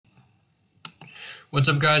What's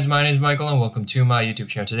up guys, my name is Michael and welcome to my YouTube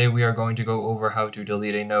channel. Today we are going to go over how to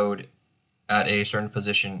delete a node at a certain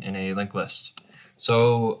position in a linked list.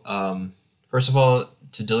 So first of all,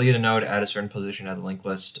 to delete a node at a certain position at a linked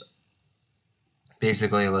list,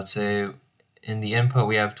 basically let's say in the input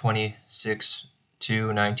we have 26,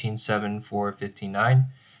 2, 19, 7, 4, 15, 9,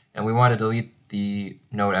 and we want to delete the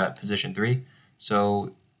node at position 3.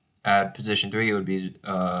 So at position 3 it would be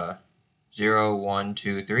 0, 1,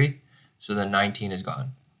 2, 3. So then 19 is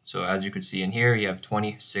gone. So as you can see in here, you have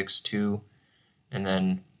 26, 2, and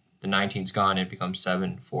then the 19 is gone. It becomes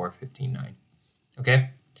 7, 4, 15, 9.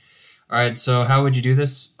 Okay? All right, so how would you do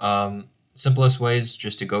this? Simplest way is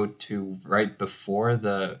just to go to right before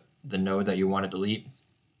the node that you want to delete.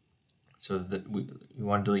 So that we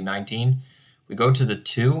want to delete 19. We go to the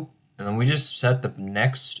 2, and then we just set the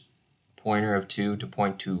next pointer of 2 to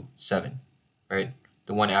point to 7, right?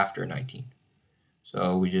 The one after 19.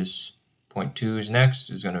 So we just... point 2 is next,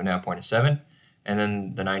 is going to now point to 7, and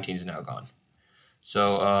then the 19 is now gone. So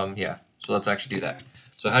yeah, so let's actually do that.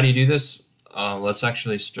 So how do you do this? Let's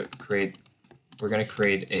actually we're going to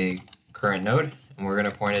create a current node, and we're going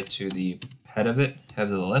to point it to the head of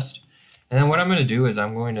the list. And then what I'm going to do is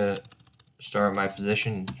I'm going to start my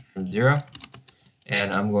position from 0,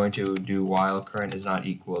 and I'm going to do while current is not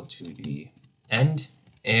equal to the end,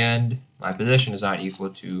 and my position is not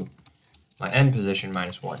equal to my end position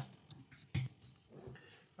minus 1.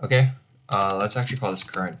 Okay, let's actually call this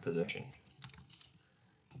current position.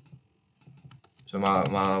 So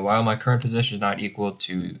while my current position is not equal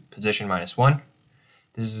to position minus 1,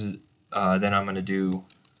 this is then I'm going to do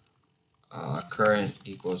current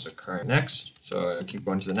equals a current next. So I keep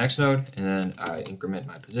going to the next node, and then I increment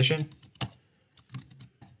my position.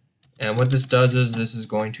 And what this does is this is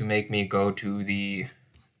going to make me go to the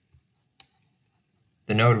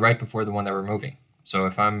node right before the one that we're removing. So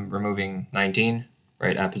if I'm removing 19,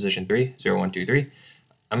 right at position 3, 0, 1, 2, 3.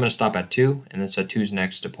 I'm going to stop at 2 and then set 2's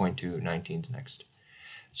next to point to 19's next.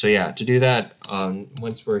 So yeah, to do that,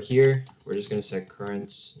 once we're here, we're just going to set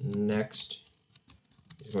currents next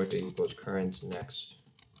is going to equals currents next,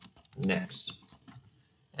 next.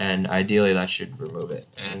 And ideally that should remove it.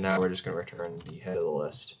 And now we're just going to return the head of the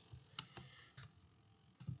list.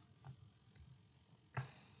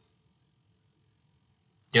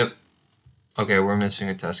 Yep. Okay, we're missing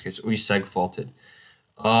a test case. We seg faulted.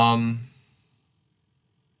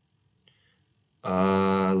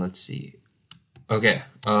 Let's see. Okay,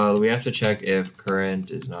 we have to check if current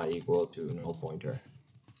is not equal to null pointer,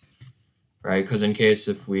 right? Because in case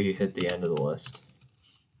if we hit the end of the list,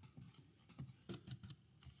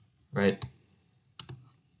 right?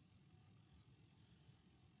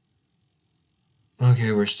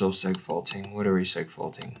 Okay, we're still seg faulting. What are we seg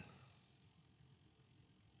faulting?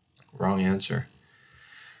 Wrong answer.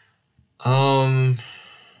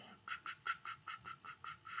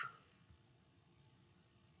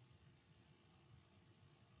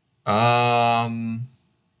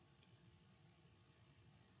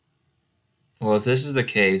 Well, if this is the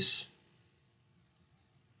case,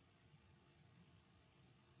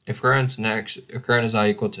 if current is not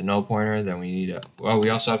equal to null pointer, then we need to, well, we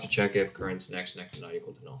also have to check if current's next is not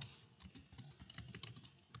equal to null.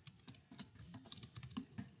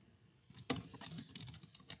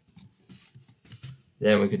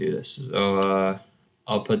 Then we could do this. So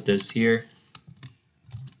I'll put this here.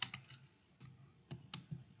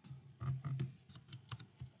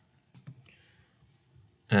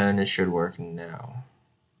 And it should work now.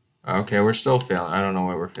 Okay, we're still failing. I don't know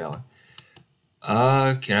why we're failing.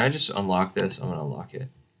 Can I just unlock this? I'm gonna unlock it.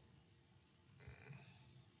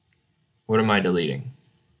 What am I deleting?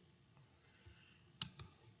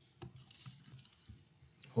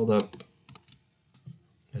 Hold up.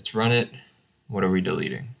 Let's run it. What are we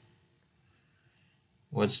deleting?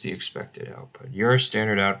 What's the expected output? Your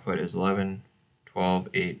standard output is 11, 12,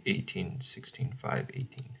 8, 18, 16, 5, 18.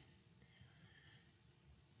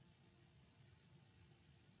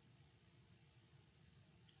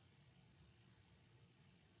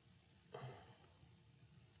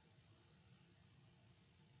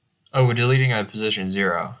 Oh, we're deleting at position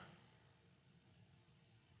 0.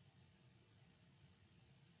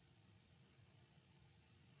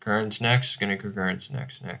 Current's next, gonna go current's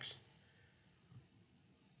next.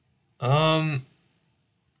 Oh,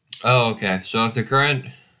 okay. So if the current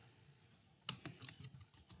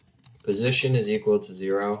position is equal to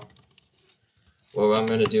 0, what I'm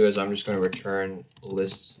gonna do is I'm just gonna return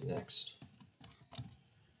lists next.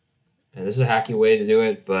 And this is a hacky way to do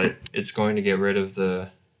it, but it's going to get rid of the,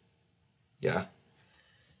 yeah.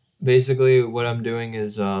 Basically what I'm doing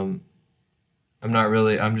is I'm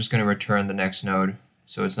just gonna return the next node,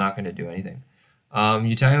 so it's not gonna do anything.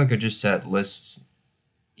 You technically could just set list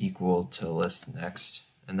equal to list next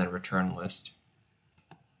and then return list.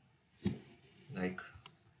 Like,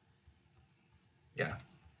 yeah.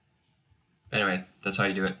 Anyway, that's how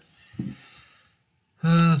you do it.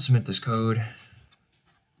 Let's submit this code.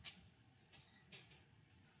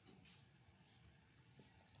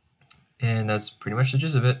 And that's pretty much the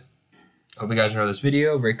gist of it. Hope you guys enjoyed this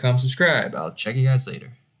video. Rate, comment, subscribe. I'll check you guys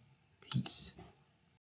later. Peace.